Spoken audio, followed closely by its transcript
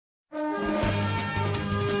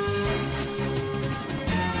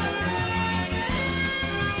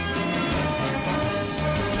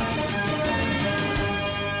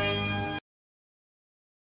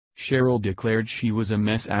Cheryl declared she was a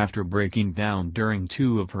mess after breaking down during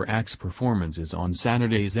two of her act's performances on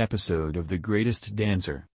Saturday's episode of The Greatest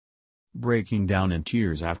Dancer. Breaking down in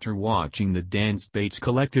tears after watching the Dance Bates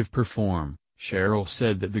collective perform, Cheryl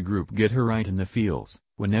said that the group get her right in the feels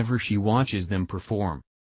whenever she watches them perform.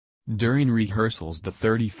 During rehearsals, the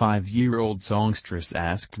 35-year-old songstress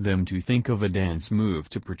asked them to think of a dance move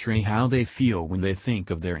to portray how they feel when they think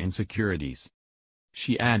of their insecurities.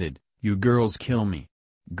 She added, "You girls kill me.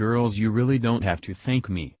 Girls, you really don't have to thank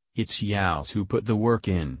me, it's y'alls who put the work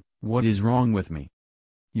in. What is wrong with me?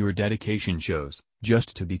 Your dedication shows."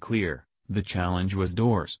 Just to be clear, the challenge was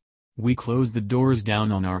doors. We closed the doors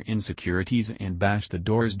down on our insecurities and bashed the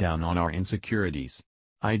doors down on our insecurities.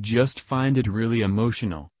 I just find it really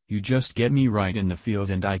emotional. You just get me right in the feels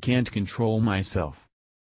and I can't control myself.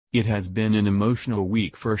 It has been an emotional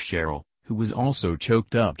week for Cheryl, who was also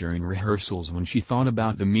choked up during rehearsals when she thought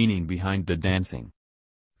about the meaning behind the dancing.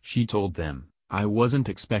 She told them, "I wasn't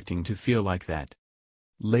expecting to feel like that."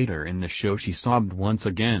 Later in the show she sobbed once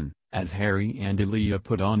again, as Harry and Aaliyah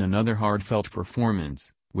put on another heartfelt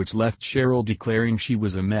performance, which left Cheryl declaring she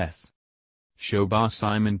was a mess. Show boss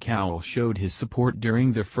Simon Cowell showed his support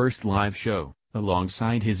during their first live show,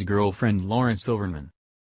 alongside his girlfriend Lauren Silverman.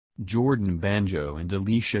 Jordan Banjo and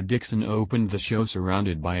Alicia Dixon opened the show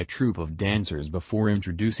surrounded by a troupe of dancers before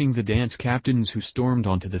introducing the dance captains who stormed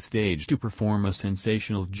onto the stage to perform a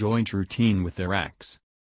sensational joint routine with their acts.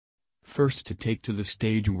 First to take to the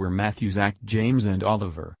stage were Matthew's act James and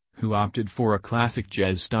Oliver, who opted for a classic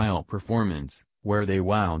jazz-style performance, where they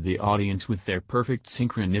wowed the audience with their perfect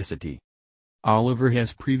synchronicity. Oliver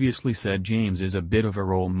has previously said James is a bit of a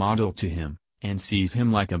role model to him, and sees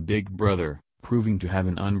him like a big brother, proving to have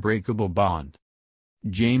an unbreakable bond.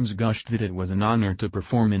 James gushed that it was an honor to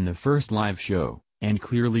perform in the first live show, and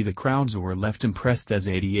clearly the crowds were left impressed as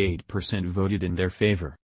 88% voted in their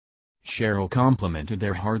favor. Cheryl complimented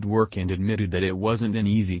their hard work and admitted that it wasn't an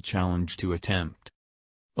easy challenge to attempt.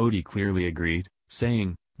 Odie clearly agreed,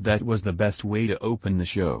 saying, "That was the best way to open the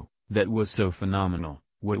show, that was so phenomenal.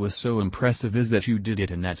 What was so impressive is that you did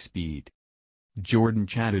it in that speed." Jordan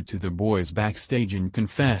chatted to the boys backstage and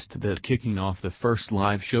confessed that kicking off the first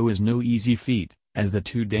live show is no easy feat, as the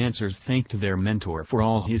two dancers thanked their mentor for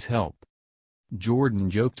all his help. Jordan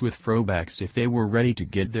joked with throwbacks if they were ready to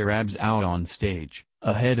get their abs out on stage,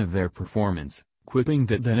 ahead of their performance, quipping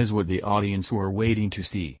that is what the audience were waiting to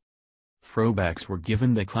see. Throwbacks were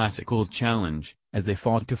given the classical challenge, as they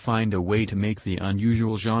fought to find a way to make the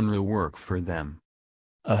unusual genre work for them.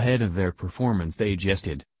 Ahead of their performance they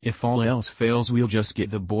jested, "If all else fails we'll just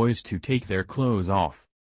get the boys to take their clothes off."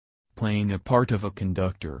 Playing a part of a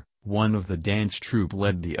conductor, one of the dance troupe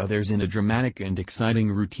led the others in a dramatic and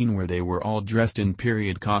exciting routine where they were all dressed in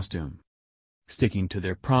period costume. Sticking to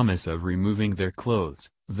their promise of removing their clothes,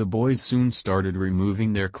 the boys soon started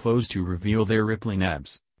removing their clothes to reveal their rippling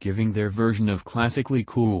abs, giving their version of classically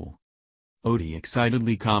cool. Odie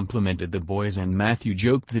excitedly complimented the boys and Matthew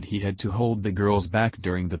joked that he had to hold the girls back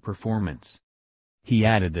during the performance. He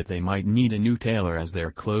added that they might need a new tailor as their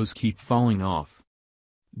clothes keep falling off.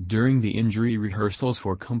 During the injury rehearsals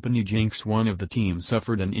for Company Jinx, one of the team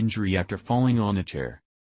suffered an injury after falling on a chair.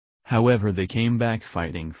 However, they came back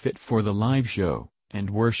fighting fit for the live show, and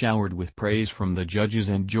were showered with praise from the judges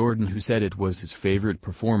and Jordan, who said it was his favorite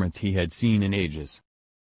performance he had seen in ages.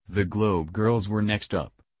 The Globe Girls were next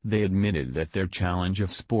up. They admitted that their challenge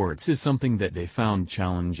of sports is something that they found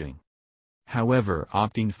challenging. However,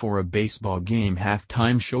 opting for a baseball game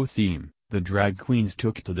halftime show theme, the drag queens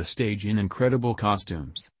took to the stage in incredible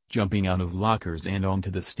costumes, jumping out of lockers and onto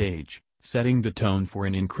the stage, setting the tone for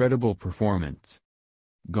an incredible performance.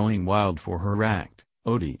 Going wild for her act,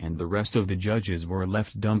 Odie and the rest of the judges were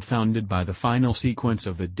left dumbfounded by the final sequence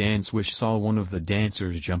of the dance, which saw one of the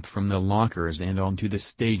dancers jump from the lockers and onto the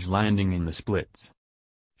stage, landing in the splits.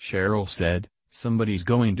 Cheryl said, "Somebody's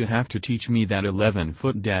going to have to teach me that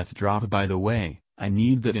 11-foot death drop. By the way, I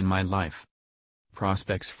need that in my life."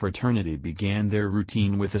 Prospects fraternity began their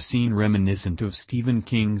routine with a scene reminiscent of Stephen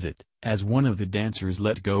King's It, as one of the dancers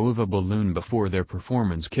let go of a balloon before their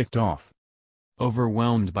performance kicked off.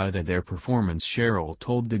 Overwhelmed by their performance, Cheryl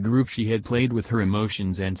told the group she had played with her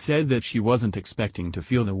emotions and said that she wasn't expecting to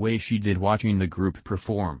feel the way she did watching the group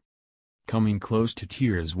perform. Coming close to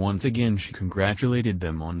tears once again, she congratulated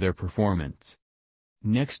them on their performance.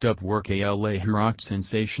 Next up were KLA, who rocked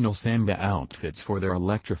sensational samba outfits for their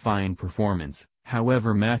electrifying performance.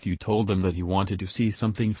 However, Matthew told them that he wanted to see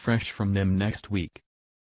something fresh from them next week.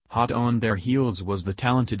 Hot on their heels was the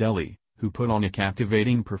talented Ellie, who put on a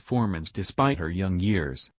captivating performance despite her young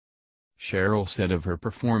years. Cheryl said of her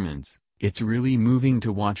performance, It's really moving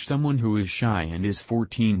to watch someone who is shy and is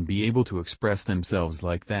 14 be able to express themselves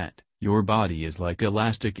like that. Your body is like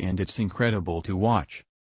elastic and it's incredible to watch.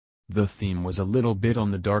 The theme was a little bit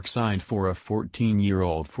on the dark side for a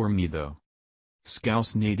 14-year-old for me though.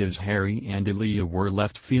 Scouse natives Harry and Aaliyah were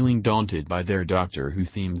left feeling daunted by their Doctor Who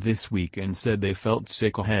theme this week and said they felt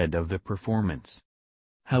sick ahead of the performance.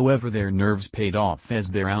 However, their nerves paid off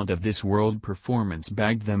as their out-of-this-world performance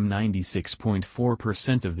bagged them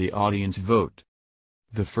 96.4% of the audience vote.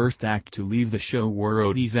 The first act to leave the show were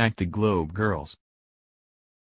Odie's act The Globe Girls,